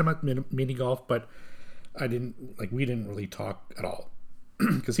right. I met him at mini golf, but we didn't really talk at all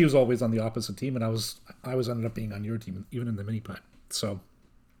because he was always on the opposite team, and I was ended up being on your team, even in the mini putt. So,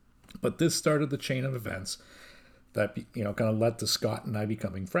 but this started the chain of events that kind of led to Scott and I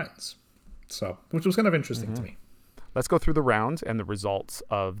becoming friends. So, which was kind of interesting to me. Let's go through the rounds and the results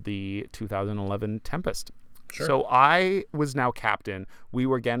of the 2011 Tempest. Sure. So I was now captain.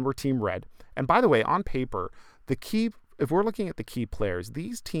 We're Team Red. And by the way, on paper, if we're looking at the key players,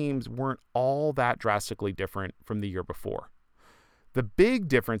 these teams weren't all that drastically different from the year before. The big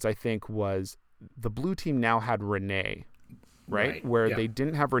difference, I think, was the blue team now had Renee, right? Where they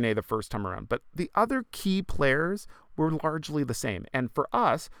didn't have Renee the first time around. But the other key players were largely the same. And for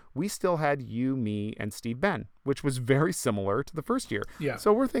us, we still had you, me, and Steve Ben, which was very similar to the first year. Yeah.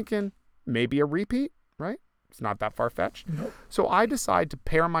 So we're thinking maybe a repeat, right? It's not that far-fetched. Nope. So I decide to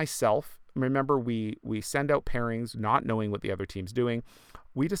pair myself remember we send out pairings, not knowing what the other team's doing.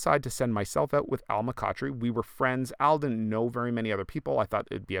 We decide to send myself out with Al McCautry. We were friends. Al didn't know very many other people. I thought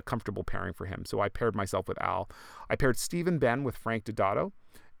it'd be a comfortable pairing for him. So I paired myself with Al. I paired Stephen Ben with Frank Dodato,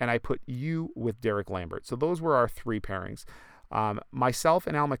 and I put you with Derek Lambert. So those were our 3 pairings. Myself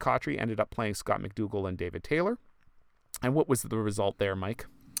and Al McCautry ended up playing Scott McDougall and David Taylor. And what was the result there, Mike?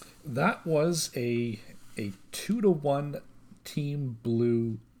 That was a 2-1 Team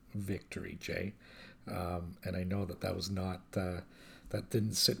Blue victory, Jay. And I know that was not... that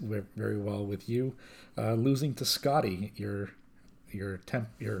didn't sit very well with you, losing to Scotty, your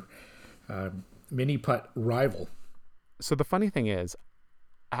mini putt rival. So the funny thing is,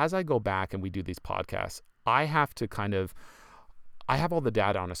 as I go back and we do these podcasts, I have all the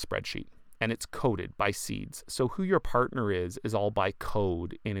data on a spreadsheet, and it's coded by seeds. So who your partner is all by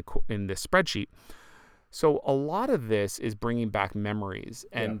code in this spreadsheet. So a lot of this is bringing back memories.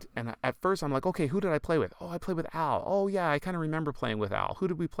 And at first I'm like, okay, who did I play with? Oh, I played with Al. Oh, yeah, I kind of remember playing with Al. Who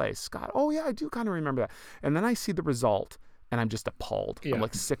did we play? Scott. Oh, yeah, I do kind of remember that. And then I see the result, and I'm just appalled. Yeah. I'm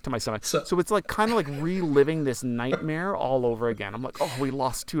like sick to my stomach. So it's like kind of like reliving this nightmare all over again. I'm like, oh, we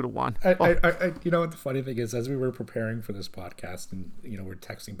lost 2-1. I you know what the funny thing is, as we were preparing for this podcast, and we're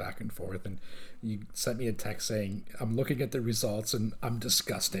texting back and forth, and you sent me a text saying, I'm looking at the results and I'm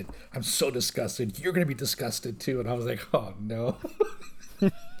disgusted. I'm so disgusted. You're going to be disgusted too. And I was like, oh no.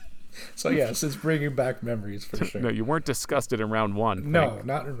 So yes, it's bringing back memories for sure. No, you weren't disgusted in round 1. No,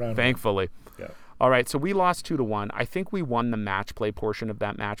 not in round 1. Thankfully. Yeah. All right, so we lost 2-1. I think we won the match play portion of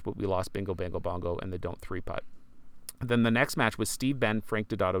that match, but we lost Bingo Bango Bongo and the Don't 3-putt. Then the next match was Steve Ben, Frank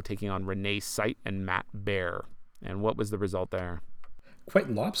Dodato taking on Renee Sight and Matt Bear. And what was the result there? Quite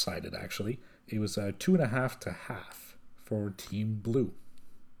lopsided, actually. It was 2.5 to half for Team Blue.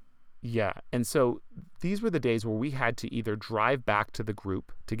 Yeah, and so these were the days where we had to either drive back to the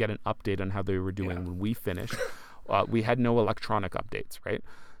group to get an update on how they were doing when we finished. We had no electronic updates, right?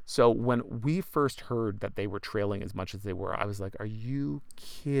 So when we first heard that they were trailing as much as they were, I was like, are you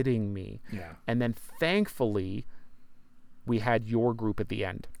kidding me? Yeah. And then thankfully, we had your group at the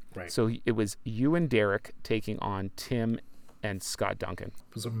end. Right. So it was you and Derek taking on Tim and Scott Duncan.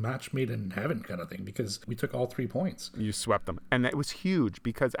 It was a match made in heaven kind of thing because we took all 3 points. You swept them. And it was huge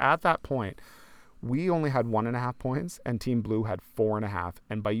because at that point, we only had 1.5 points and Team Blue had 4.5.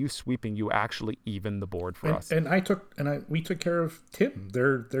 And by you sweeping, you actually evened the board for us. And we took care of Tim,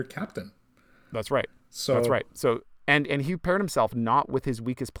 their captain. That's right. That's right. So and he paired himself not with his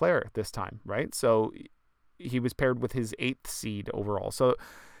weakest player this time, right? So he was paired with his 8th seed overall. So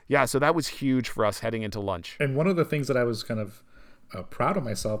yeah, so that was huge for us heading into lunch. And one of the things that I was kind of proud of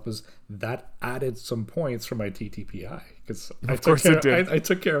myself was that added some points for my TTPI because I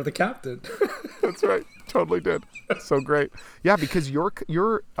took care of the captain. That's right, totally did. So great. Yeah, because your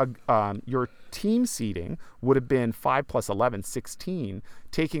team seeding would have been 5 plus 11, 16,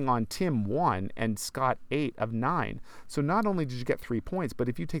 taking on Tim 1 and Scott 8 of 9. So not only did you get 3 points, but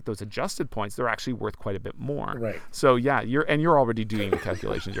if you take those adjusted points, they're actually worth quite a bit more. Right. So yeah, you're already doing the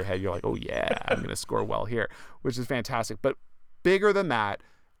calculations in your head. You're like, oh yeah, I'm going to score well here, which is fantastic. But bigger than that,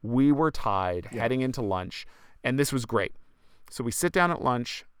 we were tied heading into lunch, and this was great. So we sit down at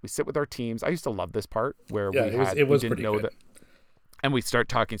lunch, we sit with our teams. I used to love this part where we didn't know that, and we start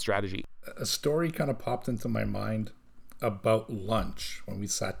talking strategy. A story kind of popped into my mind about lunch when we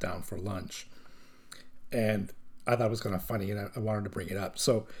sat down for lunch, and I thought it was kind of funny, and I wanted to bring it up.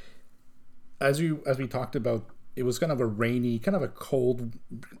 So as we talked about, it was kind of a rainy, kind of a cold,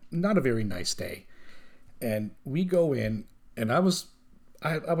 not a very nice day, and we go in. And I was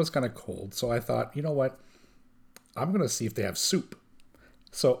kind of cold, so I thought, you know what? I'm going to see if they have soup.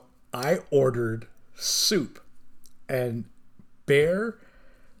 So I ordered soup, and Bear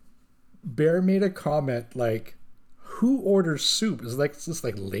made a comment like, "Who orders soup? Is this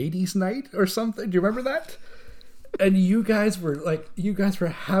like ladies' night or something?" Do you remember that? And you guys were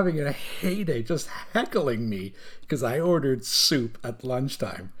having a heyday, just heckling me because I ordered soup at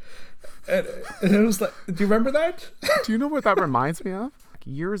lunchtime. And it was like, do you remember that? Do you know what that reminds me of?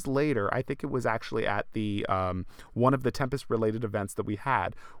 Years later, I think it was actually at the one of the Tempest-related events that we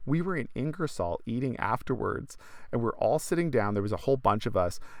had. We were in Ingersoll eating afterwards, and we're all sitting down. There was a whole bunch of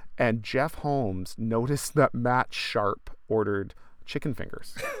us, and Jeff Holmes noticed that Matt Sharp ordered chicken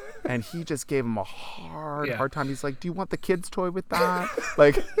fingers, and he just gave him a hard time. He's like, "Do you want the kids' toy with that?"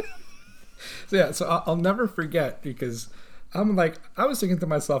 Like, so I'll never forget because. I was thinking to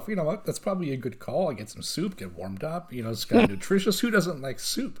myself, you know what? That's probably a good call. I get some soup, get warmed up. It's kind of nutritious. Who doesn't like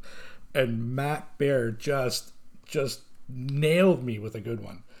soup? And Matt Bear just nailed me with a good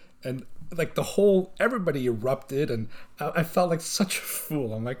one. And like everybody erupted, and I felt like such a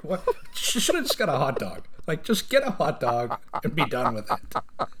fool. I'm like, what? Should have just got a hot dog. Like, just get a hot dog and be done with it.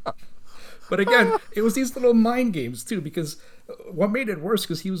 But again, it was these little mind games too, because what made it worse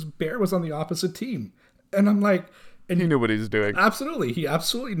because Bear was on the opposite team, and I'm like, and He knew what he was doing. absolutely, he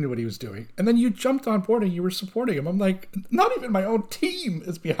absolutely knew what he was doing. And then you jumped on board and you were supporting him. I'm like, not even my own team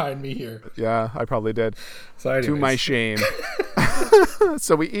is behind me here. Yeah, I probably did. So anyways, To my shame.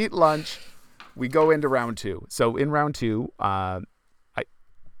 So we eat lunch. We go into round 2. So in round 2, I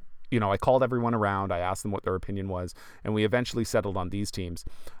called everyone around. I asked them what their opinion was, and we eventually settled on these teams.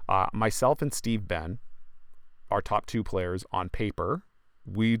 Myself and Steve Ben, our top 2 players on paper,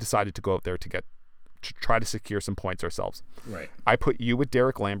 we decided to go out there to try to secure some points ourselves. Right. I put you with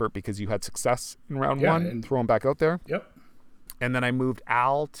Derek Lambert because you had success in round 1, and throw him back out there. Yep. And then I moved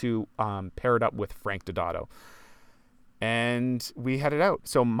Al to pair it up with Frank Dodato. And we headed out.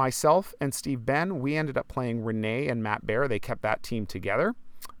 So myself and Steve Ben, we ended up playing Renee and Matt Bear. They kept that team together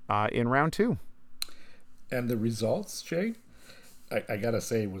in round 2. And the results, Jay, I gotta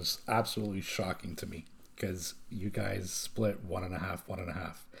say, was absolutely shocking to me because you guys split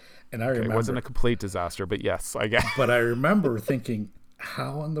 1.5. And I remember It wasn't a complete disaster, but yes, I guess. But I remember thinking,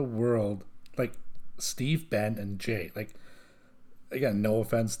 how in the world, like Steve, Ben, and Jay, like, again, no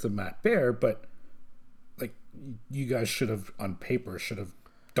offense to Matt Bear, but like you guys should have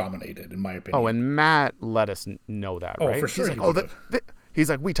dominated, in my opinion. Oh, and Matt let us know that, right? For sure. He's like, he's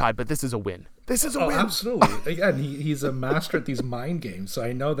like, we tied, but this is a win. This is a win. Absolutely. Again, he's a master at these mind games, so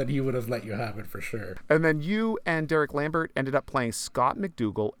I know that he would have let you have it for sure. And then you and Derek Lambert ended up playing Scott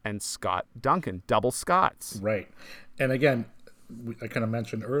McDougall and Scott Duncan, double Scots. Right. And again, I kind of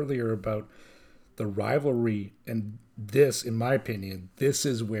mentioned earlier about the rivalry, and this, in my opinion, this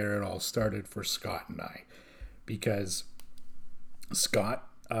is where it all started for Scott and I, because Scott,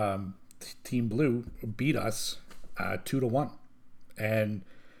 Team Blue, beat us 2-1, and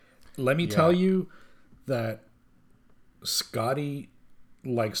let me tell you that Scotty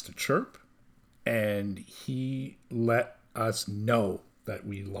likes to chirp, and he let us know that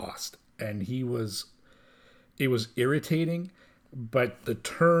we lost, and it was irritating, but the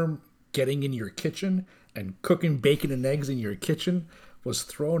term getting in your kitchen and cooking bacon and eggs in your kitchen was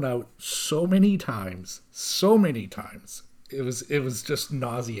thrown out so many times. It was just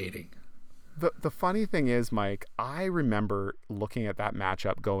nauseating. The funny thing is, Mike, I remember looking at that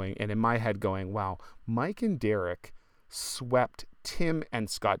matchup going, and in my head going, wow, Mike and Derek swept Tim and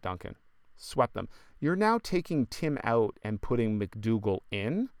Scott Duncan. Swept them. You're now taking Tim out and putting McDougall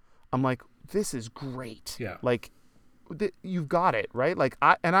in. I'm like, this is great. Yeah. Like, you've got it, right? Like,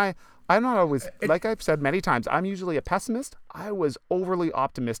 I'm not always, like I've said many times, I'm usually a pessimist. I was overly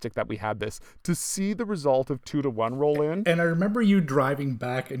optimistic that we had this. To see the result of 2-1 roll in. And I remember you driving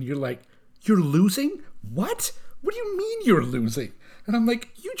back and you're like, you're losing? What? What do you mean you're losing? And I'm like,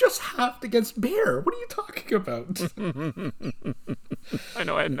 you just halved against Bear. What are you talking about? I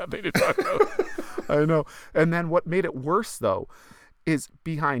know, I had nothing to talk about. I know. And then what made it worse, though, is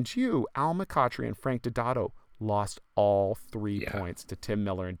behind you, Al McCautry and Frank Dodato lost all 3 points to Tim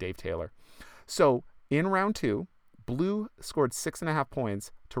Miller and Dave Taylor. So in round 2, Blue scored 6.5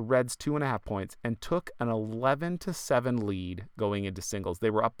 points to Red's 2.5 points and took an 11-7 lead going into singles. They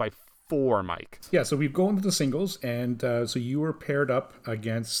were up by 4, Mike. Yeah, so we've gone to the singles, and so you were paired up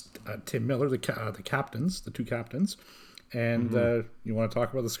against Tim Miller, the captains, the 2 captains. And you want to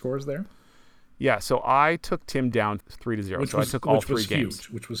talk about the scores there? Yeah, so I took Tim down 3-0. So I took all 3 games.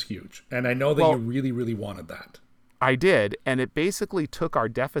 Which was huge. And I know that you really, really wanted that. I did, and it basically took our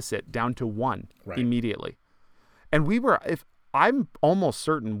deficit down to 1 immediately. And I'm almost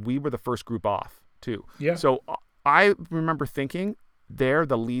certain we were the first group off, too. Yeah. So I remember thinking,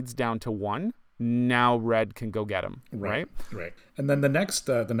 the lead's down to 1. Now Red can go get him, right? Right. And then the next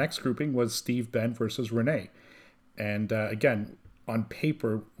grouping was Steve Ben versus Renee. And again, on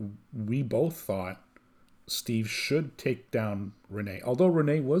paper, we both thought Steve should take down Renee. Although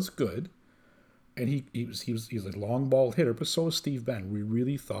Renee was good, and he's a long ball hitter, but so was Steve Ben. We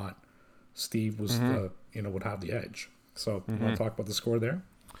really thought Steve was would have the edge. So you want to talk about the score there?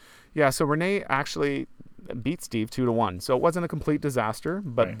 Yeah, so Renee actually beat Steve 2-1. So it wasn't a complete disaster,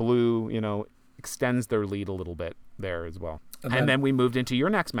 but Blue, extends their lead a little bit there as well. And then we moved into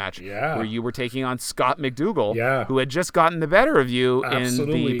your next match, where you were taking on Scott McDougall, who had just gotten the better of you in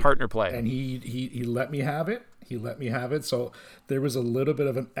the partner play. And he let me have it. He let me have it. So there was a little bit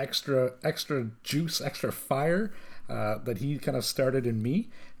of an extra juice, extra fire that he kind of started in me,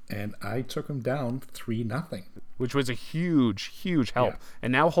 and I took him down 3-0. Which was a huge, huge help. Yeah.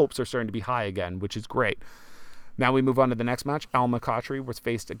 And now hopes are starting to be high again, which is great. Now we move on to the next match. Al McCautry was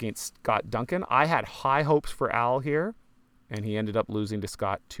faced against Scott Duncan. I had high hopes for Al here, and he ended up losing to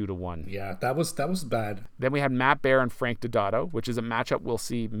Scott 2-1. Yeah, that was bad. Then we had Matt Bear and Frank Dodato, which is a matchup we'll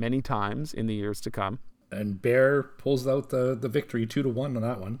see many times in the years to come. And Bear pulls out the victory 2-1 on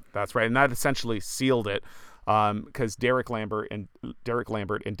that one. That's right, and that essentially sealed it because Derek Lambert and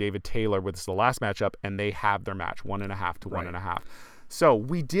David Taylor was the last matchup, and they have their match 1.5 to 1.5. So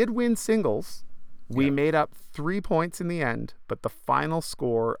we did win singles. We made up 3 points in the end, but the final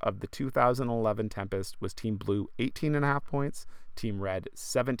score of the 2011 Tempest was Team Blue 18.5 points, Team Red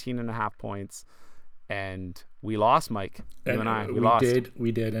 17.5 points, and we lost, Mike. You and I, we lost.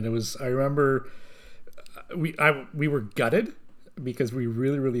 We did, and it was. I remember we were gutted because we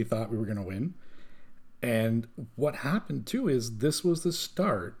really, really thought we were going to win, and what happened too is this was the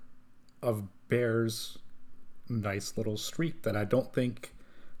start of Bear's nice little streak that I don't think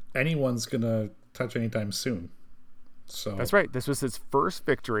anyone's going to touch anytime soon. So that's right. This was his first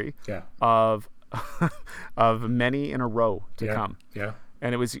victory of many in a row to come. Yeah.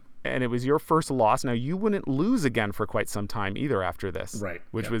 And it was your first loss. Now you wouldn't lose again for quite some time either after this. Right.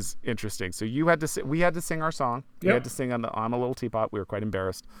 Which was interesting. So we had to sing our song. We had to sing on a Little Teapot. We were quite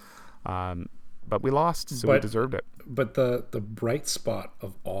embarrassed. But we lost, so we deserved it. But the bright spot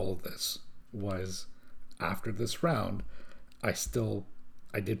of all of this was after this round,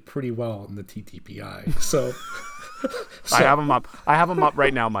 I did pretty well in the TTPI. So I have them up. I have them up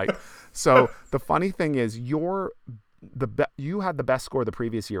right now, Mike. So the funny thing is, you had the best score the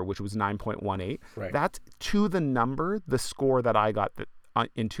previous year, which was 9.18. Right. That's to the number the score that I got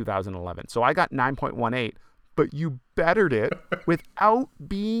in 2011. So I got 9.18, but you bettered it without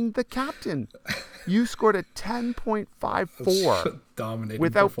being the captain. You scored a 10.54 dominating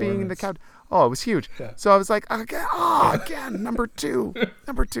without being the captain. Oh, it was huge. Yeah. So I was like, again, number two.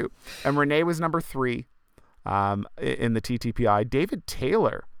 And Renee was number 3 in the TTPI. David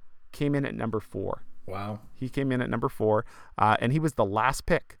Taylor came in at number 4. Wow. He came in at number 4, and he was the last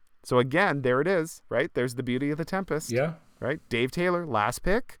pick. So again, there it is, right? There's the beauty of the Tempest. Yeah. Right? Dave Taylor, last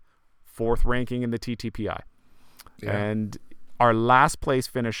pick, 4th ranking in the TTPI. Yeah. And our last place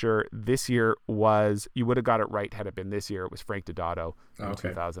finisher this year was, you would have got it right had it been this year, it was Frank Dodato in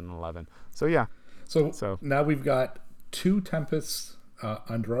 2011. So yeah. So now we've got 2 Tempests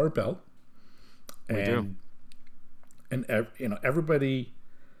under our belt. We do. And everybody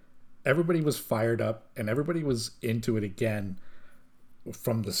was fired up and everybody was into it again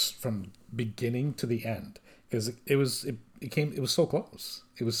from beginning to the end, because it was so close.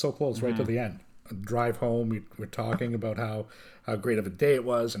 It was so close right to the end. Drive home, we were talking about how great of a day it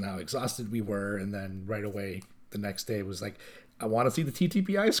was and how exhausted we were, and then right away the next day was like, I want to see the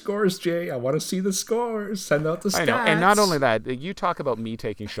TTPI scores, Jay. I want to see the scores. Send out the stats. I know. And not only that, you talk about me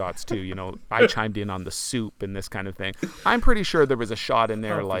taking shots too. I chimed in on the soup and this kind of thing. I'm pretty sure there was a shot in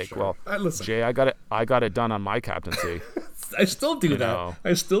there Jay, I got it done on my captaincy. I still do that.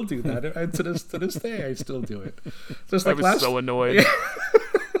 I still do that. To this day, I still do it. Just like I was so annoyed. Yeah.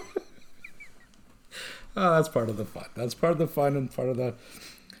 Oh, that's part of the fun. That's part of the fun and part of the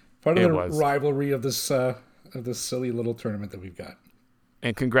rivalry of this silly little tournament that we've got.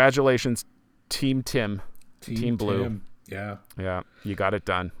 And congratulations, Team Tim, Team Blue. Tim. Yeah, you got it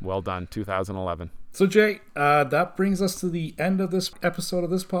done. Well done, 2011. So Jay, that brings us to the end of this episode of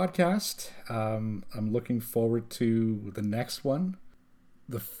this podcast. I'm looking forward to the next one.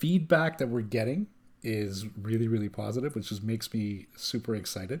 The feedback that we're getting is really, really positive, which just makes me super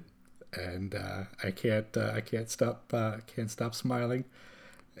excited. And I can't stop smiling.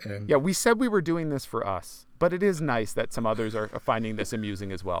 And yeah, we said we were doing this for us, but it is nice that some others are finding this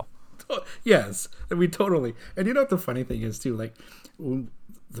amusing as well. Yes, I mean totally. And you know what the funny thing is too, like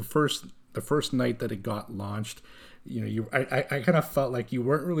the first night that it got launched, I kind of felt like you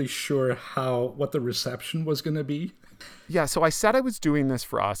weren't really sure what the reception was going to be. Yeah, so I said I was doing this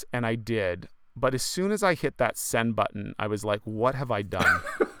for us, and I did. But as soon as I hit that send button, I was like, what have I done?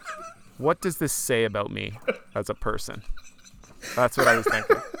 What does this say about me as a person? That's what I was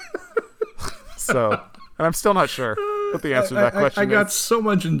thinking. So, and I'm still not sure what the answer to that question is. I got so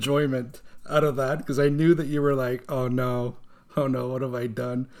much enjoyment out of that because I knew that you were like, oh no, what have I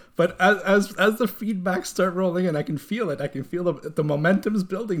done? But as the feedback start rolling in, I can feel it. I can feel the momentum's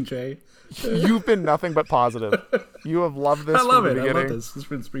building, Jay. You've been nothing but positive. You have loved this from the beginning. I love this.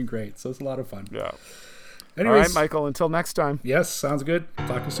 It's been great. So it's a lot of fun. Yeah. Anyways, all right, Michael, until next time. Yes, sounds good.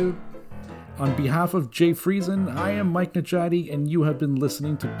 Talk to you soon. On behalf of Jay Friesen, I am Mike Najati, and you have been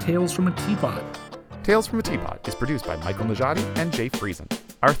listening to Tales from a Teapot. Tales from a Teapot is produced by Michael Najati and Jay Friesen.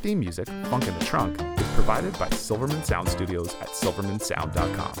 Our theme music, Funk in the Trunk, is provided by Silverman Sound Studios at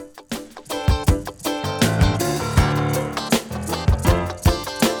silvermansound.com.